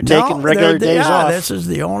 They're taking regular days off. This is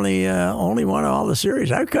the only one of all the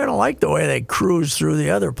series. I kind of like the way they cruise through the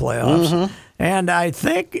other playoffs. And I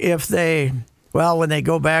think when they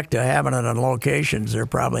go back to having it on locations, they're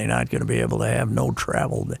probably not going to be able to have no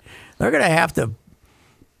travel. They're going to have to.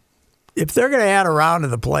 If they're going to add a round to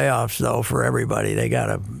the playoffs, though, for everybody, they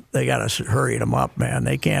gotta hurry them up, man.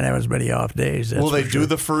 They can't have as many off days. Will they do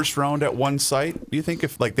the first round at one site? Do you think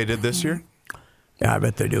if like they did this year? Yeah, I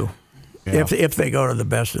bet they do. Yeah. If they go to the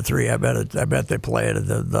best of 3, I bet they play it at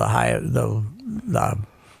the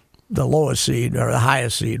lowest seed or the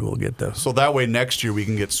highest seed will get the. So that way next year we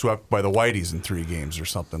can get swept by the Whiteys in 3 games or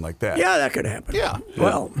something like that. Yeah, that could happen. Yeah.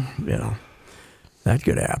 Well, That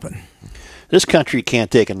could happen. This country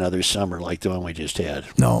can't take another summer like the one we just had.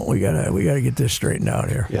 No, we gotta get this straightened out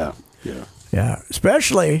here. Yeah.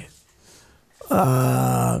 Especially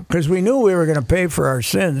because we knew we were going to pay for our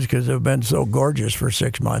sins because they've been so gorgeous for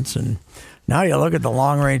 6 months, and now you look at the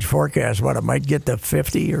long range forecast. What, it might get to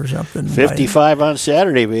 50 or something. 55 on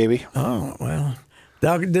Saturday, baby. Oh well,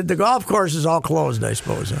 the golf course is all closed, I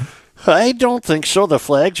suppose. Huh? I don't think so. The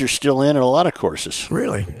flags are still in a lot of courses.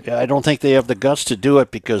 Really? I don't think they have the guts to do it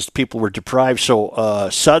because people were deprived so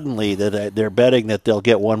suddenly that they're betting that they'll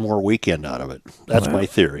get one more weekend out of it. That's my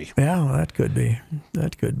theory. Yeah, well, that could be.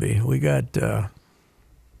 That could be. We got a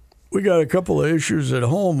couple of issues at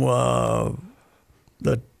home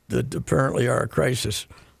that apparently are a crisis.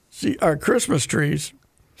 See, our Christmas trees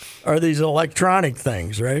are these electronic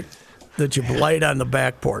things, right? That you light on the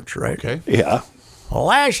back porch, right? Okay. Yeah.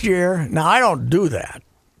 Last year, now I don't do that,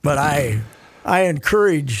 but I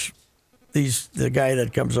encourage the guy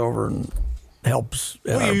that comes over and helps.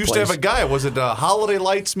 Well, you used to have a guy. Was it Holiday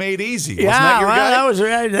Lights Made Easy? Yeah, Wasn't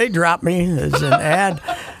that your guy? They dropped me as an ad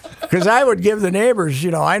because I would give the neighbors.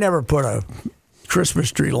 I never put a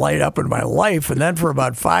Christmas tree light up in my life, and then for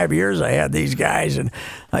about 5 years I had these guys, and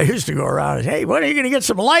I used to go around and, hey, when are you going to get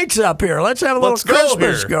some lights up here? Let's have a little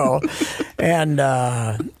Christmas go. And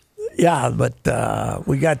yeah, but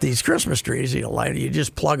we got these Christmas trees. You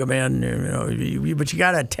just plug them in, but you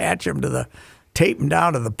got to attach them to tape them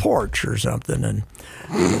down to the porch or something. And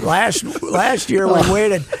last year we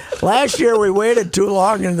waited. Last year we waited too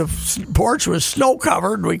long, and the porch was snow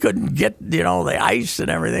covered. We couldn't get the ice and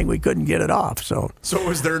everything. We couldn't get it off. So it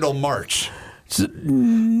was there till March.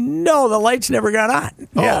 No, the lights never got on.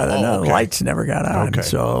 The lights never got on. Okay.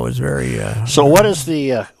 So it was very. So what is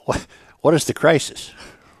the crisis?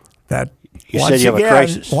 That you said you have a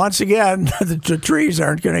crisis. Once again, the trees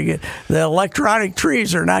aren't going to get the electronic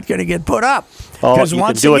trees are not going to get put up. Oh, you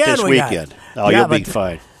can do it this weekend. You'll be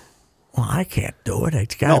fine. Well, I can't do it.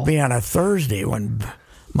 It's got to be on a Thursday when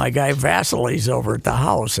my guy Vasily's over at the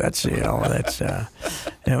house. That's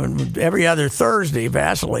every other Thursday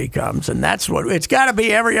Vasily comes, and that's what it's got to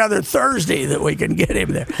be every other Thursday that we can get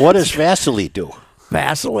him there. What does Vasily do?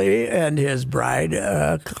 Vasily and his bride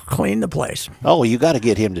clean the place. Oh, you got to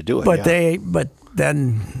get him to do it. But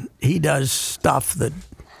then he does stuff that,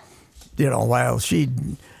 while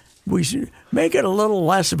we should make it a little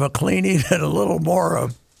less of a cleaning and a little more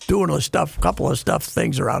of doing couple of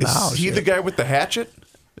things around the house. Is he the guy with the hatchet?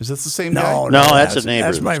 Is this the same guy? No, that's a neighbor.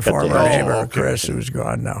 That's my former neighbor, Chris, who's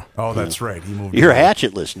gone now. Oh, that's right. He moved. You're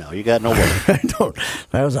hatchetless now. You got nobody. I don't.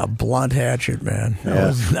 That was a blunt hatchet, man. That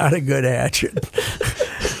was not a good hatchet.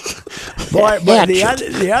 Boy, but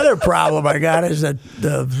the other problem I got is that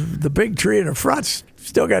the big tree in the front's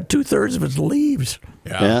still got 2/3 of its leaves.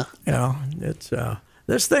 Yeah. It's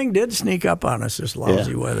this thing did sneak up on us, this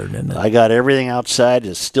lousy weather, didn't it? I got everything outside.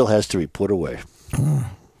 It still has to be put away.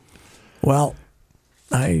 Well,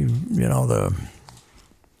 the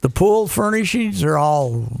pool furnishings are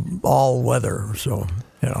all weather, so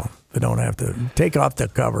we don't have to take off the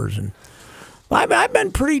covers. And I've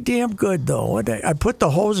been pretty damn good though. I put the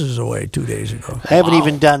hoses away 2 days ago. I haven't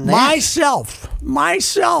even done that myself.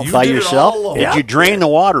 You by did yourself. Did you drain the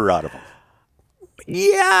water out of them?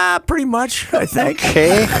 Yeah, pretty much. I think.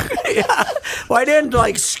 Okay. Yeah. Well, I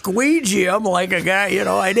didn't squeegee them like a guy.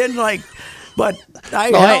 I didn't but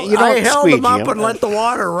I held them up and let the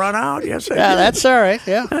water run out. Yes, I did. Yeah, that's all right.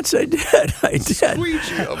 Yeah, that's I did. I did.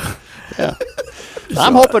 Squeegee them. Yeah.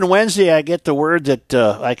 I'm hoping Wednesday I get the word that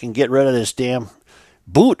I can get rid of this damn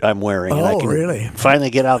boot I'm wearing. And I can really?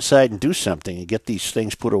 Finally get outside and do something and get these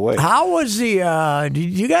things put away. How was you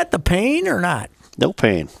got the pain or not? No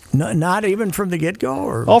pain. No, not even from the get-go?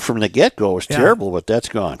 Or? Oh, from the get-go. It was terrible, but that's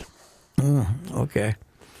gone. Okay.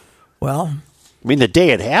 Well, I mean, the day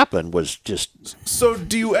it happened was just so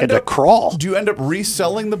do you end a up crawl. Do you end up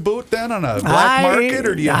reselling the boot then on a black market,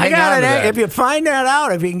 or do you hang on to that? If you find that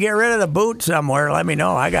out, if you can get rid of the boot somewhere, let me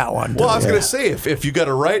know. I got one. Well, I was going to say, if you got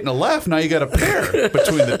a right and a left, now you got a pair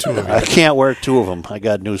between the two of you. I can't wear two of them. I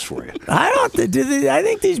got news for you. I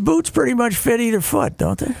think these boots pretty much fit either foot,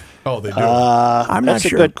 don't they? Oh, they do. I'm not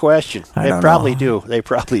sure. That's a good question. They probably do. They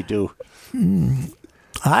probably do.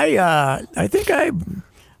 I think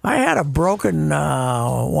I had a broken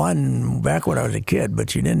one back when I was a kid,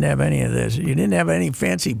 but you didn't have any of this. You didn't have any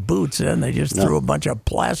fancy boots in. They just threw a bunch of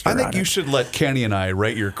plaster on it. I think you should let Kenny and I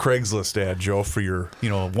write your Craigslist ad, Joe, for your,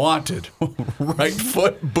 wanted right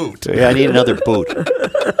foot boot. Yeah, I need another boot.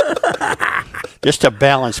 Just to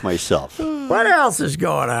balance myself. What else is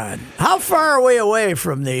going on? How far are we away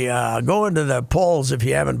from the going to the polls if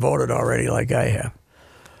you haven't voted already like I have?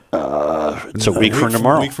 It's a week from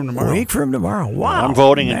tomorrow. A week from tomorrow. A week from tomorrow. Wow. I'm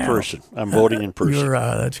voting in Man. person. I'm voting in person.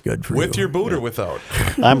 That's good for you. With your boot or without?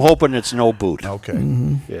 I'm hoping it's no boot.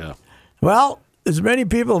 Okay. Yeah. Well, as many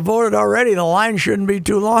people have voted already, the line shouldn't be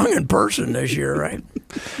too long in person this year, right?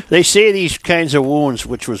 They say these kinds of wounds,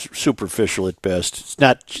 which was superficial at best. It's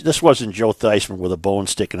not. This wasn't Joe Theismann with a bone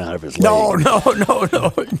sticking out of his leg.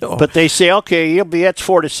 No. But they say, okay, it's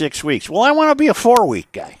 4 to 6 weeks. Well, I want to be a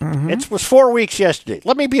 4-week guy. It was 4 weeks yesterday.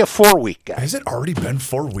 Let me be a 4-week guy. Has it already been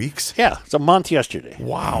 4 weeks? Yeah, it's a month yesterday.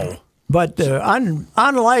 Wow. But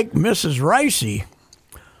unlike Mrs. Ricey,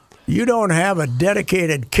 you don't have a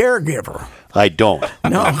dedicated caregiver. I don't.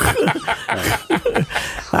 No.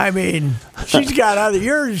 I mean, she's got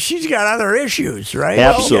other issues, right?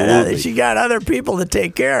 Absolutely. She got other people to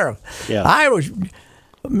take care of. Yeah.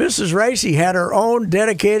 Mrs. Ricey had her own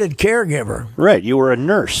dedicated caregiver. Right. You were a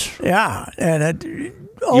nurse. Yeah, and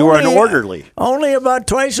You were an orderly. Only about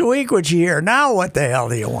twice a week would you hear. Now what the hell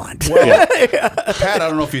do you want? Well, Pat, I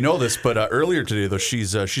don't know if you know this, but earlier today, though,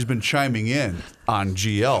 she's been chiming in on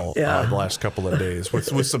GL the last couple of days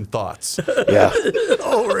with some thoughts. Yeah.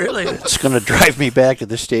 Oh, really? It's going to drive me back to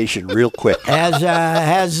the station real quick.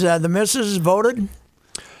 Has the missus voted?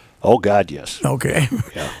 Oh, God, yes. Okay.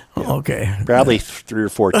 Yeah. Okay. Probably 3 or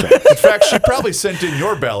 4 times. In fact, she probably sent in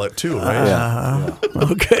your ballot, too, right? Yeah.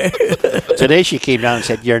 Okay. Today she came down and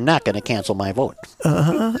said, "You're not going to cancel my vote."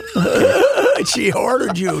 She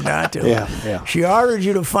ordered you not to. Yeah. She ordered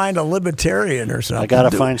you to find a libertarian or something. I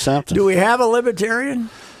got to find something. Do we have a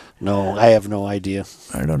libertarian? No, I have no idea.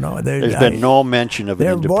 I don't know. There's been no mention of an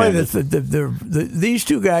independent. Boy, these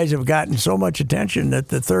two guys have gotten so much attention that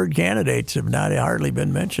the third candidates have not hardly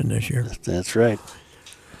been mentioned this year. That's right.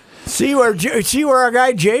 See where our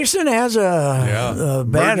guy Jason has a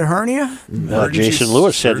bad hernia? Jason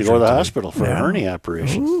Lewis had to go to the hospital for a hernia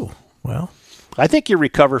operation. Ooh, well. I think you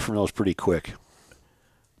recover from those pretty quick.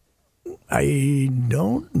 I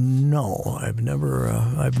don't know. I've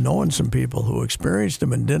known some people who experienced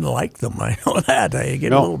them and didn't like them. I know that. They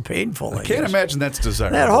get a little painful. I can't imagine that's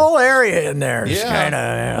desirable. That whole area in there is kind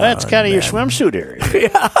of... That's kind of your swimsuit area.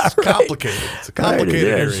 Yeah, it's complicated. It's a complicated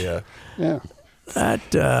area. Yeah. That's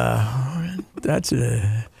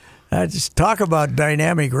talk about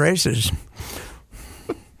dynamic races.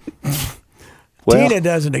 Well, Tina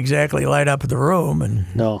doesn't exactly light up the room,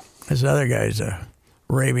 and no, this other guy's a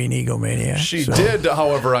raving egomaniac. She did,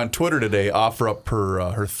 however, on Twitter today offer up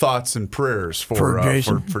her thoughts and prayers for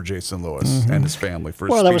Jason Lewis and his family.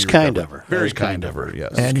 Well, that was kind of her. Very kind of her,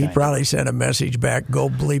 yes. And he probably sent a message back, "Go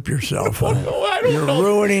bleep yourself. You're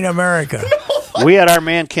ruining America." We had our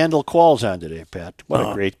man Kendall Qualls on today, Pat. What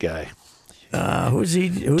a great guy. Who's he?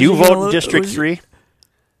 Do you vote in District 3?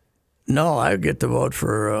 No, I get to vote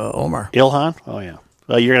for Omar. Ilhan? Oh, yeah.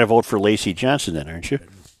 Well, you're going to vote for Lacey Johnson then, aren't you?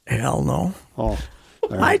 Hell no. Oh,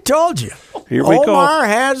 right. I told you. Here we go. Omar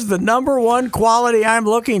has the number one quality I'm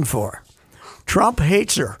looking for. Trump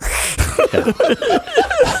hates her.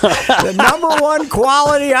 The number one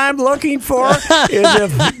quality I'm looking for is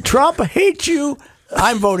if Trump hates you,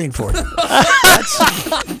 I'm voting for you.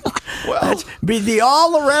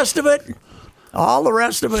 All the rest of it. All the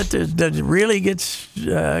rest of it that really gets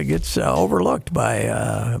overlooked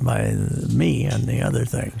by me and the other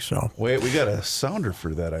things. So wait, we got a sounder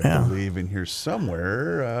for that, I believe, in here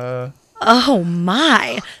somewhere. Oh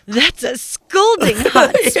my, that's a scalding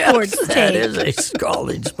hot sports take. That is a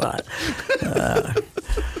scalding spot.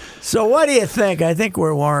 So what do you think? I think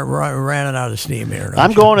we're running out of steam here.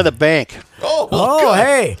 I'm going to the bank. Oh,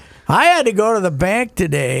 hey. I had to go to the bank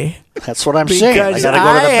today. That's what I'm saying. I got to go to the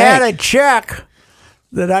bank. I had a check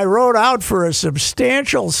that I wrote out for a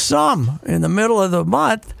substantial sum in the middle of the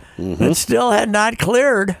month that still had not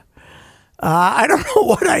cleared. I don't know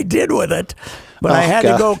what I did with it, but I had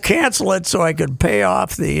to go cancel it so I could pay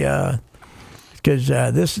off the because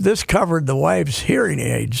this covered the wife's hearing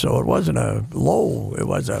aid, so it wasn't it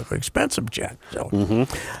was an expensive check. So,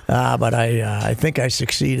 but I think I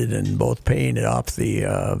succeeded in both paying it off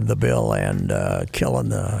the bill and killing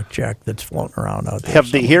the check that's floating around out there.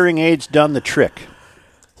 Have the hearing aids done the trick?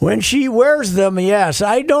 When she wears them, yes.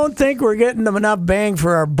 I don't think we're getting them enough bang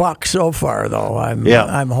for our buck so far, though.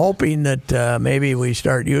 I'm hoping that maybe we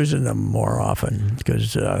start using them more often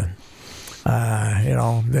because.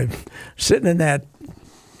 Sitting in that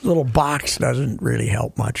little box doesn't really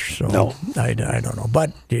help much. So no. I don't know.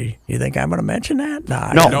 But do you think I'm going to mention that?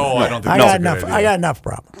 No, I don't think that's a good idea. I got enough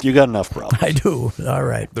problems. You got enough problems. I do. All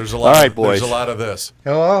right. There's a lot. All right, boys. There's a lot of this.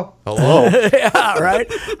 Hello. Yeah, right.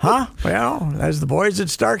 Huh? Well, as the boys at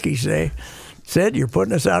Starkey said, you're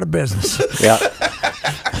putting us out of business. Yeah.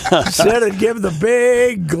 sit and give the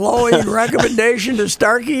big glowing recommendation to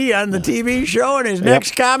Starkey on the TV show, and his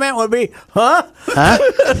next comment would be, huh? Huh?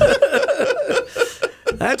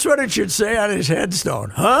 That's what it should say on his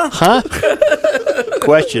headstone. Huh? Huh?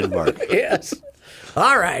 Question mark. Yes.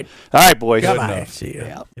 All right. All right, boys. Goodbye. See you.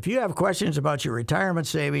 Yeah. If you have questions about your retirement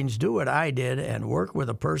savings, do what I did and work with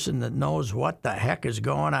a person that knows what the heck is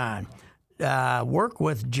going on. Work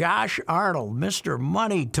with Josh Arnold, Mr.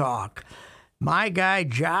 Money Talk. My guy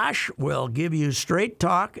Josh will give you straight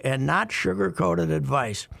talk and not sugar-coated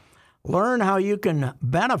advice. Learn how you can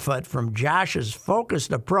benefit from Josh's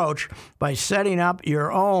focused approach by setting up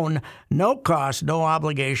your own no-cost,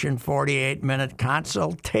 no-obligation 48-minute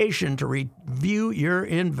consultation to review your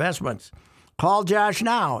investments. Call Josh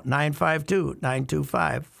now,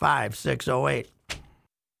 952-925-5608.